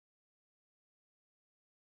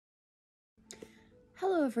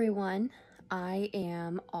Hello, everyone. I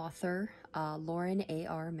am author Lauren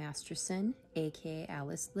A.R. Masterson, aka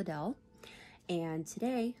Alice Liddell, and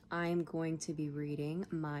today I'm going to be reading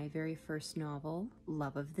my very first novel,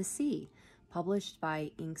 Love of the Sea, published by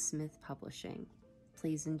Inksmith Publishing.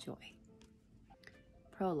 Please enjoy.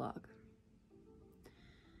 Prologue.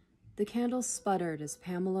 The candle sputtered as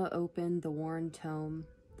Pamela opened the worn tome.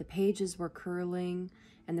 The pages were curling,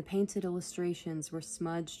 and the painted illustrations were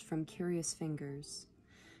smudged from curious fingers.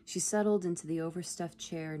 She settled into the overstuffed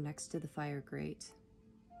chair next to the fire grate.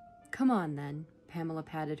 Come on, then, Pamela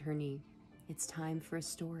patted her knee. It's time for a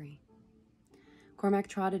story. Cormac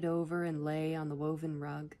trotted over and lay on the woven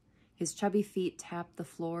rug. His chubby feet tapped the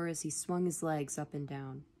floor as he swung his legs up and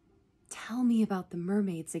down. Tell me about the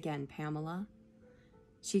mermaids again, Pamela.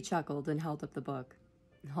 She chuckled and held up the book.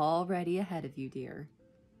 Already ahead of you, dear.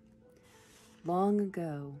 Long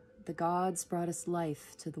ago, the gods brought us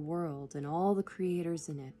life to the world and all the creators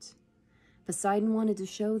in it. Poseidon wanted to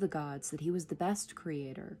show the gods that he was the best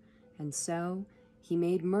creator, and so he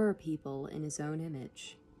made mer people in his own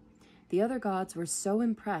image. The other gods were so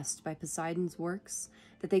impressed by Poseidon's works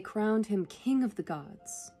that they crowned him king of the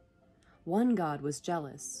gods. One god was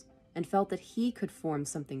jealous and felt that he could form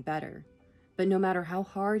something better, but no matter how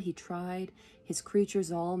hard he tried, his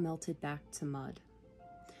creatures all melted back to mud.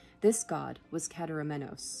 This god was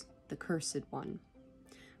Kateramenos, the cursed one.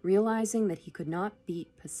 Realizing that he could not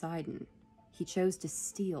beat Poseidon, he chose to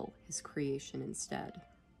steal his creation instead.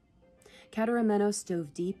 Kateramenos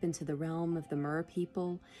dove deep into the realm of the mer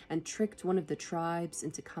people and tricked one of the tribes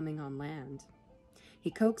into coming on land. He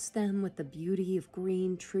coaxed them with the beauty of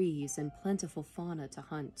green trees and plentiful fauna to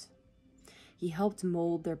hunt. He helped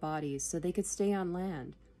mold their bodies so they could stay on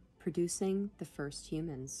land, producing the first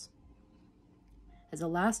humans. As a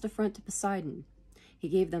last affront to Poseidon, he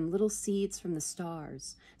gave them little seeds from the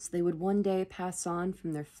stars so they would one day pass on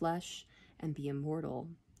from their flesh and be immortal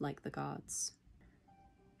like the gods.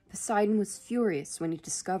 Poseidon was furious when he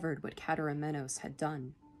discovered what Kateramenos had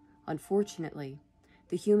done. Unfortunately,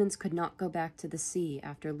 the humans could not go back to the sea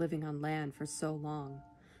after living on land for so long,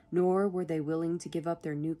 nor were they willing to give up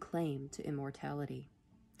their new claim to immortality.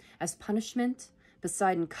 As punishment,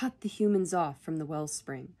 Poseidon cut the humans off from the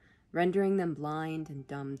wellspring, rendering them blind and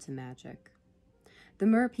dumb to magic. The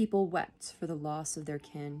mer people wept for the loss of their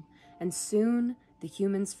kin, and soon the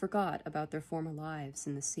humans forgot about their former lives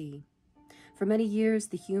in the sea. For many years,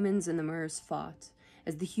 the humans and the mers fought,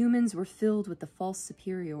 as the humans were filled with the false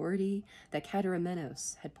superiority that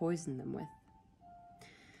Kateramenos had poisoned them with.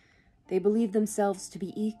 They believed themselves to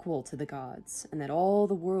be equal to the gods, and that all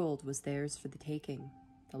the world was theirs for the taking.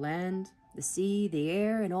 The land, the sea, the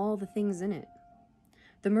air, and all the things in it.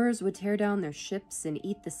 The mers would tear down their ships and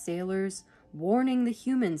eat the sailors, warning the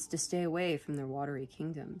humans to stay away from their watery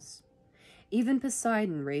kingdoms. Even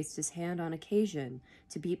Poseidon raised his hand on occasion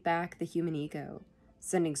to beat back the human ego,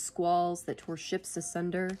 sending squalls that tore ships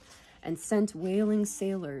asunder and sent wailing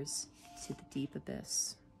sailors to the deep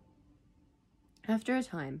abyss. After a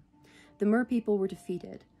time, the mer people were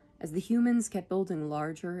defeated, as the humans kept building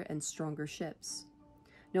larger and stronger ships.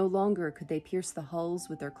 No longer could they pierce the hulls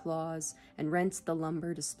with their claws and rent the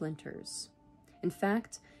lumber to splinters. In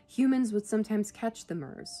fact, humans would sometimes catch the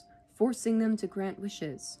mers, forcing them to grant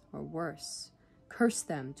wishes, or worse, curse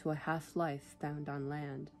them to a half-life bound on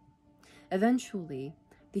land. Eventually,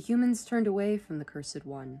 the humans turned away from the Cursed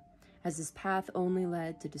One, as his path only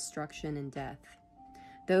led to destruction and death.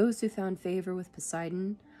 Those who found favor with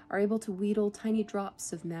Poseidon are able to wheedle tiny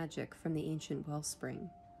drops of magic from the ancient wellspring.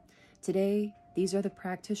 Today, these are the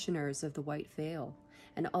practitioners of the White Veil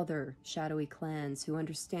and other shadowy clans who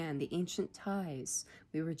understand the ancient ties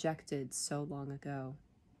we rejected so long ago.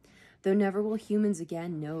 Though never will humans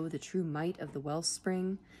again know the true might of the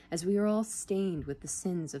wellspring, as we are all stained with the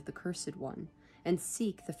sins of the Cursed One, and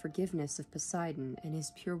seek the forgiveness of Poseidon and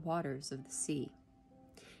his pure waters of the sea.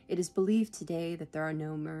 It is believed today that there are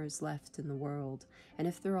no mers left in the world, and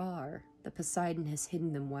if there are, that Poseidon has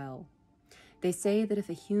hidden them well. They say that if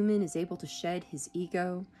a human is able to shed his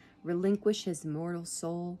ego, relinquish his immortal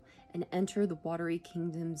soul, and enter the watery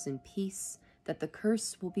kingdoms in peace, that the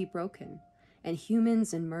curse will be broken, and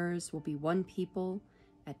humans and mers will be one people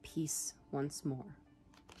at peace once more.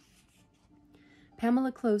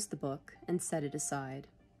 Pamela closed the book and set it aside.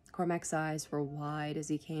 Cormac's eyes were wide as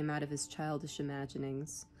he came out of his childish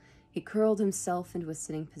imaginings. He curled himself into a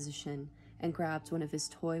sitting position and grabbed one of his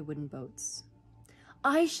toy wooden boats.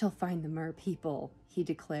 I shall find the mer people, he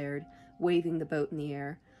declared, waving the boat in the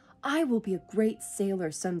air. I will be a great sailor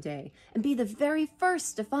someday and be the very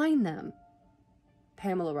first to find them.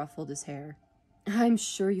 Pamela ruffled his hair. I'm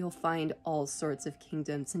sure you'll find all sorts of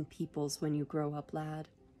kingdoms and peoples when you grow up, lad.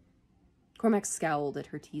 Cormac scowled at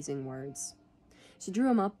her teasing words. She drew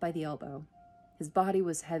him up by the elbow. His body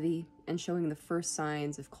was heavy and showing the first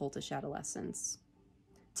signs of coltish adolescence.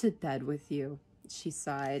 To bed with you, she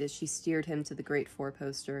sighed as she steered him to the great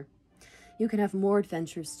four-poster. You can have more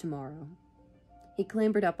adventures tomorrow. He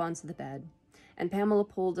clambered up onto the bed, and Pamela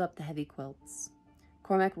pulled up the heavy quilts.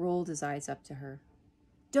 Cormac rolled his eyes up to her.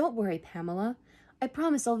 Don't worry, Pamela. I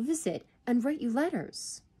promise I'll visit and write you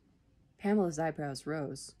letters. Pamela's eyebrows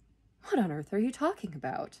rose. What on earth are you talking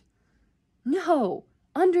about? No,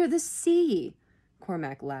 under the sea,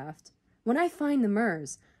 Cormac laughed. When I find the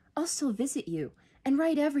Mers, I'll still visit you and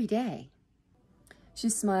write every day. She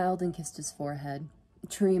smiled and kissed his forehead.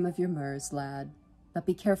 Dream of your Mers, lad, but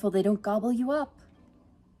be careful they don't gobble you up.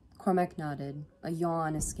 Cormac nodded, a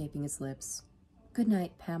yawn escaping his lips. Good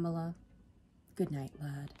night, Pamela. Good night,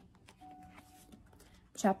 lad.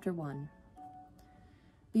 Chapter 1.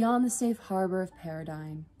 Beyond the safe harbor of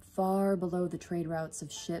Paradigm, far below the trade routes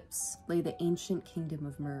of ships, lay the ancient kingdom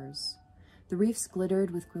of Mers. The reefs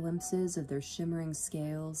glittered with glimpses of their shimmering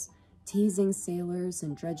scales, teasing sailors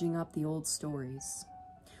and dredging up the old stories.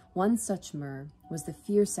 One such Mer was the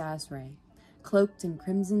fierce Azrae, cloaked in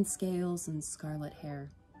crimson scales and scarlet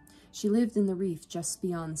hair. She lived in the reef just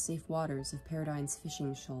beyond the safe waters of Paradigm's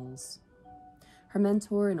fishing shoals. Her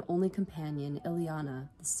mentor and only companion, Ileana,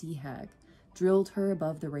 the sea hag, drilled her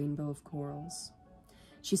above the rainbow of corals.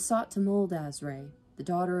 She sought to mold Azrae, the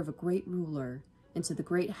daughter of a great ruler, into the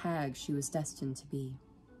great hag she was destined to be.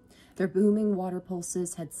 Their booming water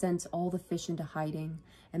pulses had sent all the fish into hiding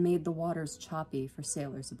and made the waters choppy for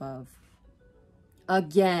sailors above.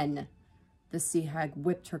 Again! The sea hag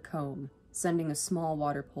whipped her comb, sending a small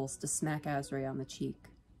water pulse to smack Azrae on the cheek.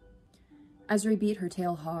 Azrae beat her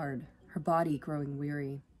tail hard, her body growing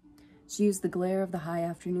weary. She used the glare of the high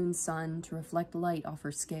afternoon sun to reflect light off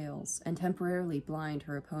her scales and temporarily blind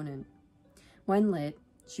her opponent. When lit,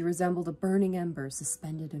 she resembled a burning ember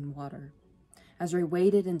suspended in water. Azrae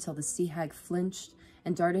waited until the sea hag flinched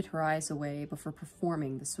and darted her eyes away before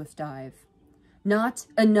performing the swift dive. Not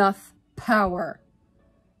enough power!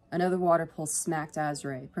 Another water pulse smacked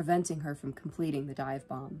Azrae, preventing her from completing the dive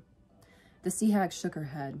bomb. The sea hag shook her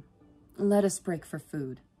head. Let us break for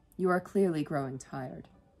food. You are clearly growing tired.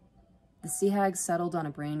 The sea hag settled on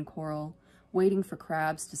a brain coral, waiting for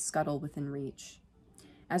crabs to scuttle within reach.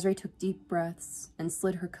 Azrae took deep breaths and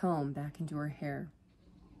slid her comb back into her hair.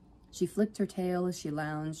 She flicked her tail as she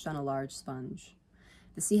lounged on a large sponge.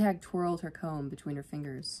 The sea hag twirled her comb between her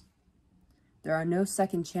fingers. There are no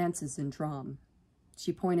second chances in Drom.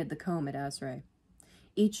 She pointed the comb at Azrae.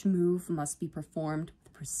 Each move must be performed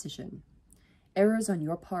with precision. Errors on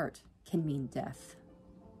your part can mean death.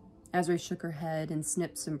 Azrae shook her head and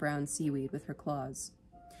snipped some brown seaweed with her claws.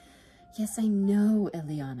 Yes, I know,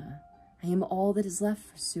 Ileana. I am all that is left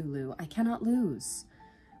for Sulu. I cannot lose.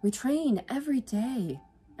 We train every day.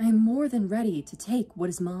 I am more than ready to take what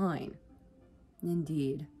is mine.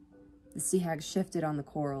 Indeed. The sea hag shifted on the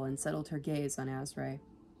coral and settled her gaze on Azrae.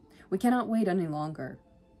 We cannot wait any longer.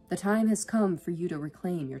 The time has come for you to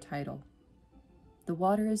reclaim your title. The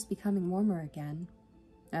water is becoming warmer again,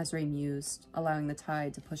 Azrae mused, allowing the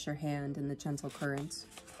tide to push her hand in the gentle current.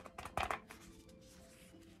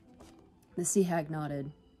 The sea hag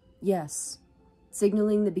nodded. Yes,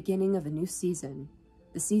 signaling the beginning of a new season.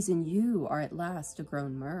 The season you are at last a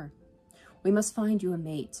grown Mer. We must find you a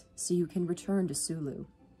mate so you can return to Sulu.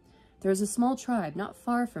 There is a small tribe not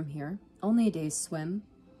far from here, only a day's swim.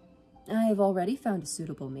 I have already found a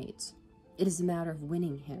suitable mate. It is a matter of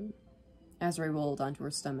winning him. Azrae rolled onto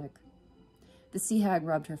her stomach. The sea hag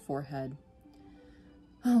rubbed her forehead.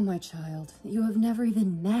 Oh, my child, you have never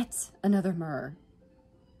even met another Mer.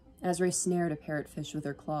 Azrae snared a parrotfish with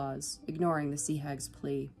her claws, ignoring the sea hag's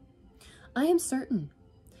plea. I am certain.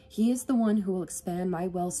 He is the one who will expand my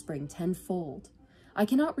wellspring tenfold. I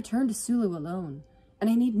cannot return to Sulu alone, and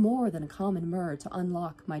I need more than a common Mer to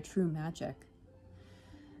unlock my true magic.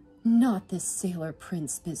 Not this sailor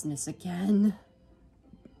prince business again.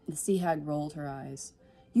 The sea hag rolled her eyes.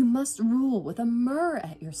 You must rule with a Mer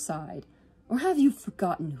at your side, or have you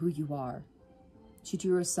forgotten who you are? She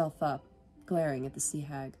drew herself up, glaring at the sea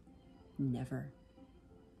hag. Never.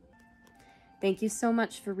 Thank you so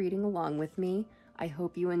much for reading along with me. I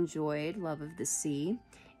hope you enjoyed Love of the Sea.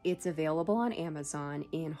 It's available on Amazon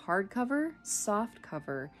in hardcover,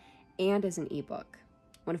 softcover, and as an ebook.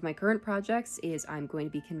 One of my current projects is I'm going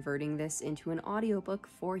to be converting this into an audiobook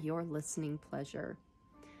for your listening pleasure.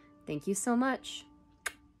 Thank you so much.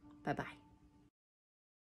 Bye-bye.